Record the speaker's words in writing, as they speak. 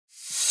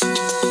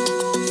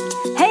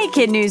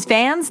Kid News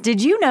fans,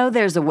 did you know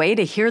there's a way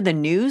to hear the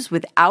news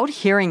without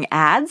hearing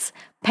ads?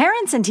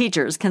 Parents and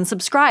teachers can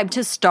subscribe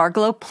to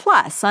Starglow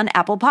Plus on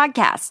Apple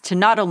Podcasts to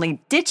not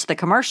only ditch the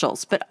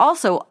commercials, but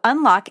also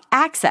unlock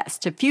access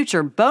to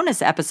future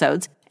bonus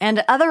episodes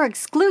and other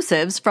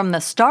exclusives from the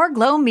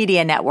Starglow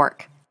Media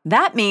Network.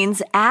 That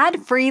means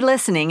ad-free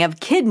listening of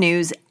Kid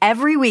News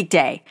every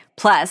weekday,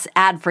 plus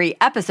ad-free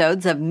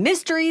episodes of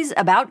Mysteries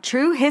About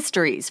True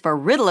Histories for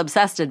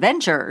riddle-obsessed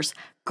adventurers,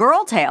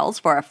 Girl Tales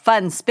for a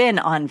fun spin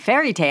on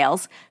fairy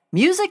tales,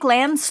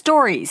 Musicland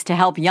Stories to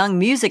help young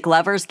music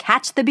lovers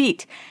catch the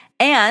beat,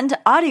 and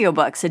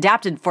audiobooks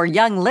adapted for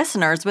young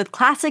listeners with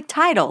classic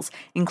titles,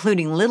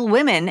 including Little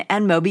Women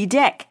and Moby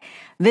Dick.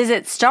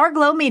 Visit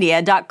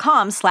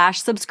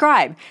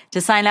starglowmedia.com/subscribe to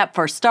sign up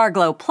for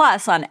Starglow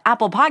Plus on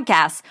Apple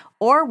Podcasts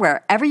or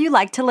wherever you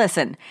like to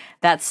listen.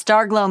 That's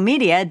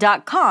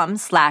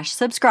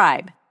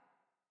starglowmedia.com/subscribe.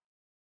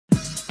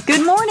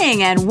 Good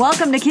morning and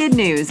welcome to Kid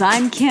News.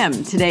 I'm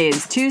Kim. Today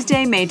is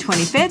Tuesday, May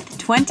 25th,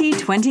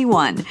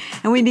 2021.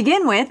 And we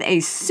begin with a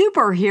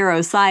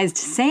superhero-sized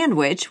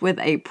sandwich with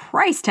a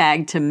price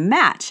tag to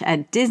match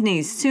at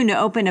Disney's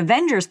soon-to-open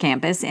Avengers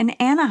campus in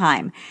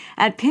Anaheim.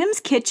 At Pim's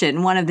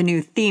Kitchen, one of the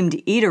new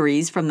themed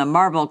eateries from the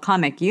Marvel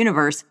comic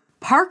universe,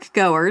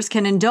 park-goers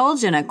can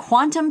indulge in a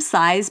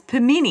quantum-size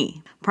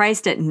panini,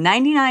 priced at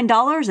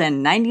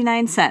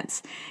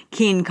 $99.99.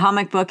 Keen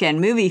comic book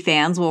and movie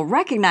fans will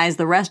recognize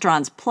the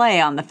restaurant's play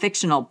on the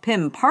fictional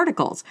Pym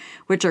particles,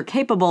 which are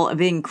capable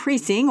of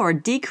increasing or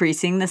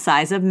decreasing the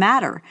size of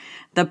matter.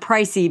 The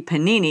pricey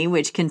panini,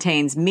 which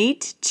contains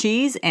meat,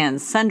 cheese,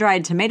 and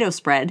sun-dried tomato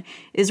spread,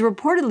 is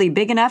reportedly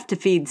big enough to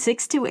feed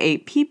 6 to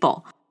 8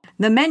 people.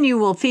 The menu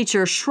will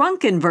feature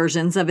shrunken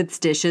versions of its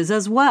dishes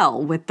as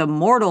well, with the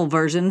mortal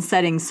version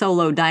setting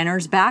solo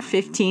diners back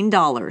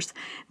 $15.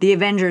 The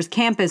Avengers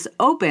campus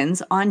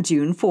opens on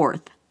June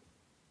 4th.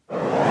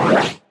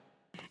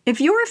 If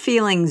you're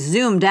feeling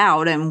zoomed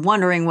out and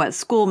wondering what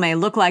school may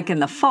look like in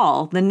the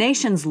fall, the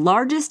nation's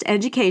largest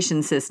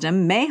education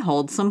system may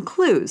hold some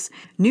clues.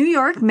 New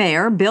York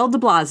Mayor Bill de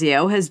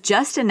Blasio has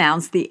just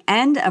announced the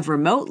end of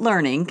remote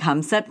learning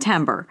come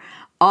September.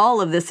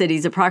 All of the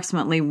city's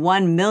approximately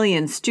 1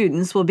 million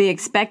students will be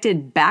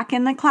expected back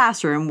in the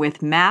classroom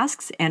with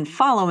masks and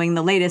following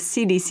the latest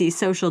CDC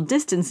social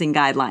distancing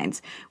guidelines,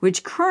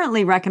 which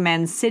currently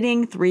recommend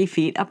sitting 3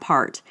 feet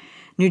apart.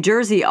 New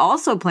Jersey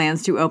also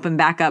plans to open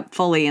back up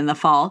fully in the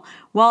fall,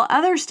 while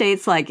other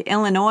states like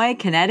Illinois,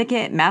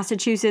 Connecticut,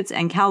 Massachusetts,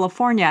 and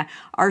California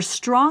are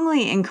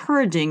strongly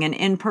encouraging an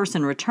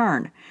in-person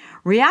return.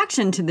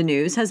 Reaction to the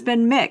news has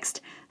been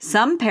mixed.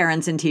 Some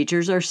parents and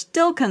teachers are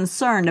still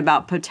concerned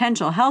about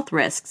potential health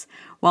risks,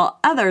 while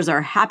others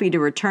are happy to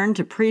return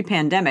to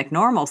pre-pandemic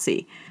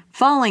normalcy.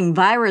 Falling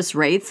virus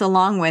rates,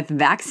 along with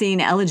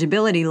vaccine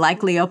eligibility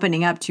likely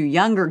opening up to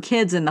younger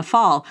kids in the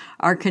fall,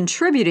 are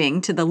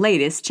contributing to the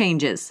latest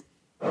changes.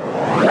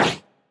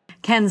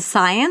 Can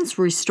science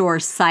restore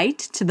sight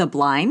to the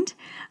blind?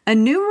 A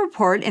new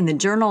report in the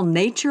journal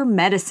Nature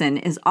Medicine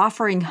is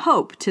offering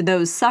hope to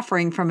those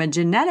suffering from a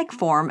genetic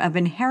form of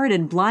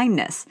inherited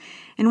blindness.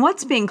 In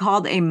what's being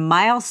called a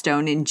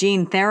milestone in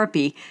gene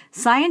therapy,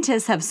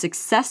 scientists have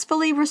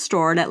successfully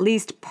restored at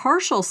least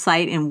partial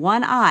sight in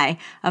one eye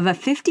of a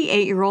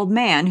 58-year-old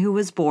man who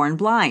was born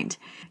blind.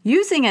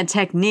 Using a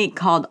technique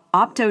called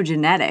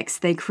optogenetics,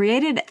 they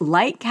created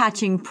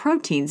light-catching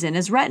proteins in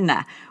his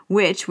retina,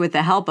 which, with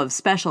the help of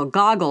special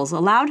goggles,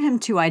 allowed him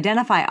to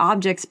identify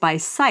objects by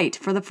sight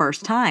for the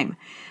first time.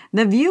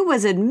 The view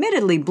was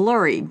admittedly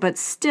blurry, but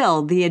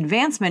still, the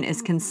advancement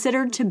is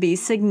considered to be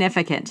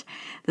significant.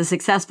 The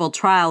successful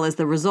trial is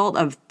the result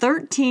of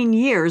 13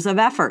 years of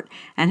effort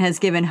and has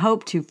given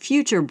hope to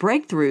future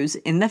breakthroughs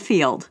in the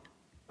field.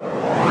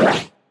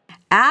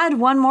 Add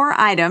one more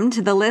item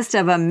to the list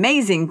of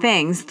amazing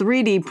things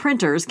 3D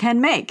printers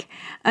can make.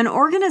 An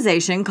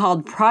organization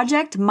called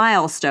Project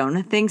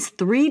Milestone thinks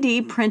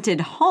 3D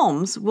printed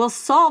homes will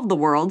solve the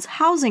world's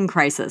housing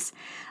crisis.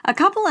 A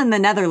couple in the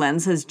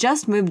Netherlands has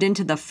just moved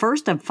into the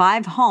first of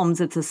 5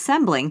 homes it's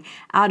assembling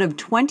out of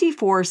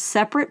 24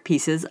 separate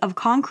pieces of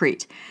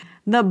concrete.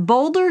 The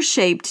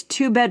boulder-shaped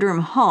 2-bedroom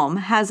home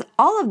has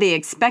all of the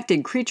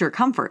expected creature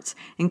comforts,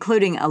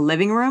 including a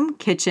living room,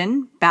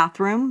 kitchen,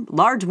 bathroom,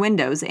 large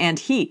windows, and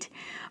heat.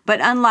 But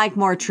unlike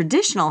more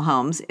traditional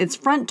homes, its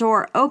front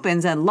door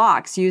opens and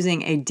locks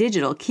using a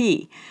digital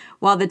key.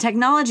 While the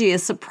technology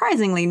is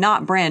surprisingly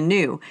not brand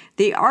new,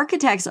 the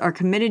architects are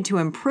committed to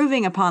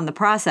improving upon the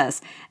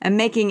process and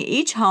making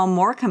each home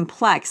more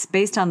complex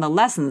based on the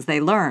lessons they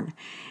learn.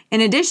 In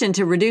addition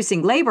to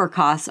reducing labor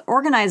costs,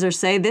 organizers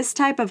say this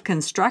type of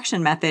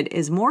construction method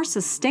is more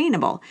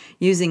sustainable,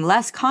 using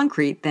less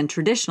concrete than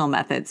traditional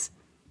methods.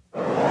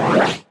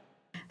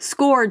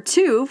 Scored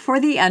 2 for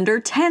the Under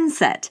 10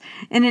 set.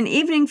 In an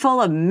evening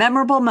full of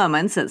memorable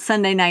moments at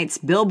Sunday night's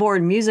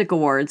Billboard Music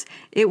Awards,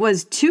 it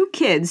was 2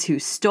 kids who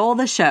stole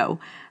the show.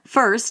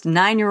 First,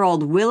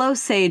 9-year-old Willow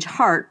Sage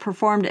Hart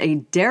performed a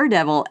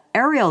daredevil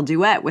aerial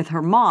duet with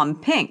her mom,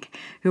 Pink,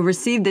 who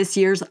received this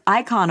year's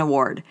Icon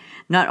Award.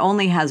 Not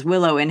only has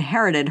Willow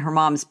inherited her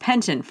mom's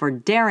penchant for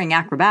daring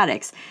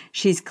acrobatics,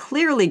 she's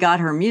clearly got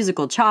her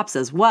musical chops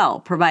as well,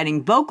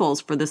 providing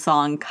vocals for the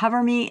song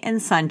Cover Me in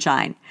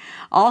Sunshine.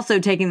 Also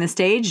taking the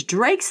stage,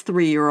 Drake's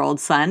 3-year-old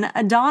son,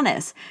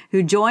 Adonis,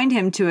 who joined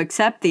him to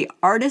accept the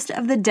Artist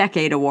of the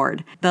Decade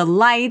award. The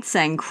lights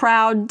and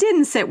crowd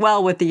didn't sit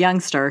well with the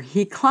youngster.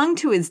 He clung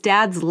to his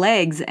dad's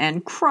legs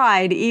and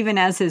cried even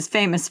as his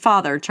famous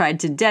father tried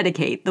to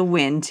dedicate the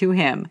win to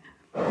him.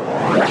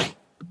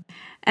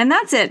 And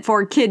that's it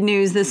for Kid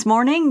News this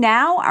morning.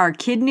 Now, our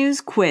Kid News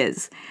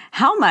quiz.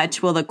 How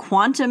much will the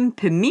Quantum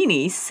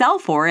Pimini sell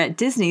for at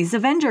Disney's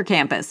Avenger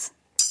Campus?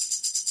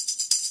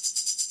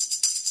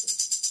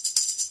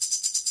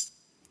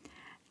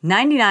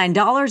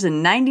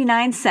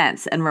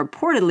 $99.99 and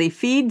reportedly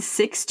feed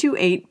 6 to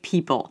 8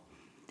 people.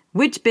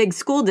 Which big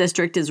school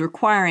district is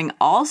requiring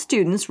all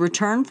students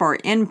return for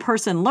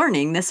in-person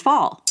learning this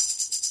fall?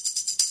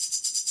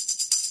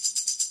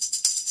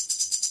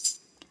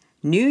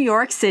 New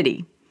York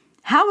City.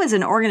 How is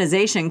an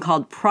organization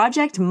called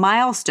Project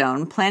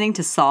Milestone planning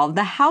to solve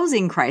the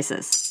housing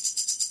crisis?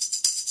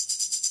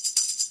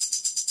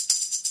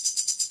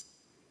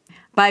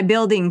 By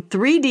building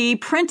 3D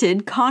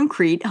printed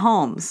concrete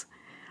homes.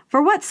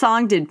 For what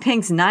song did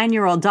Pink's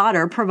 9-year-old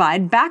daughter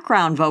provide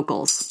background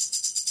vocals?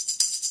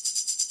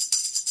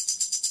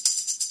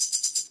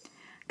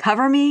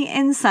 Cover Me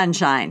in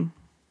Sunshine.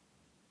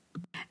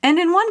 And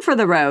in One for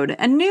the Road,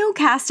 a new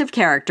cast of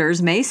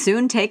characters may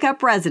soon take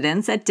up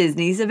residence at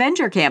Disney's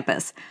Avenger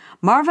Campus.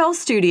 Marvel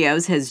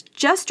Studios has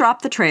just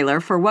dropped the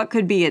trailer for what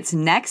could be its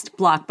next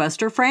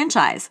blockbuster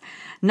franchise.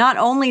 Not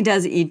only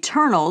does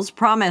Eternals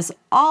promise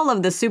all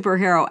of the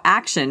superhero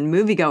action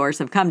moviegoers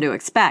have come to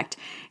expect,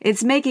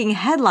 it's making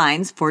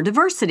headlines for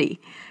diversity.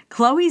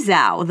 Chloe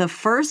Zhao, the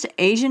first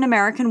Asian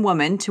American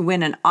woman to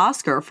win an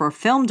Oscar for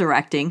film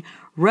directing,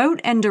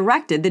 wrote and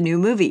directed the new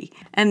movie,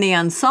 and the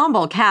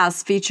ensemble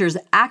cast features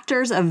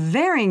actors of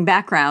varying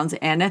backgrounds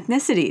and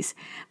ethnicities.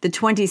 The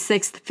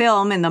 26th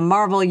film in the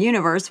Marvel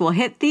Universe will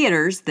hit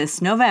theaters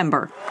this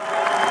November.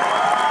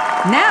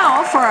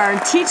 Now for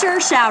our teacher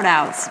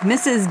shout-outs.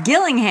 Mrs.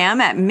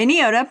 Gillingham at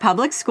Minneota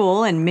Public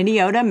School in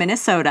Minneota,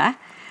 Minnesota.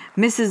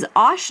 Mrs.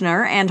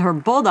 Oshner and her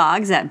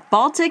Bulldogs at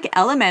Baltic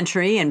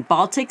Elementary in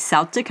Baltic,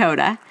 South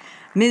Dakota.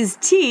 Ms.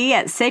 T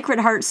at Sacred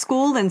Heart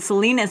School in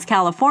Salinas,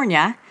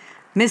 California.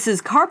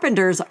 Mrs.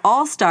 Carpenter's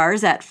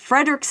All-Stars at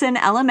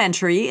Frederickson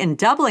Elementary in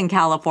Dublin,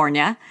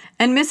 California,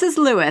 and Mrs.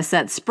 Lewis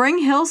at Spring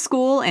Hill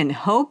School in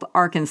Hope,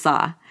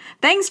 Arkansas.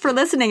 Thanks for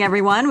listening,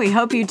 everyone. We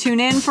hope you tune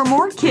in for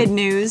more Kid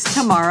News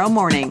tomorrow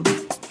morning.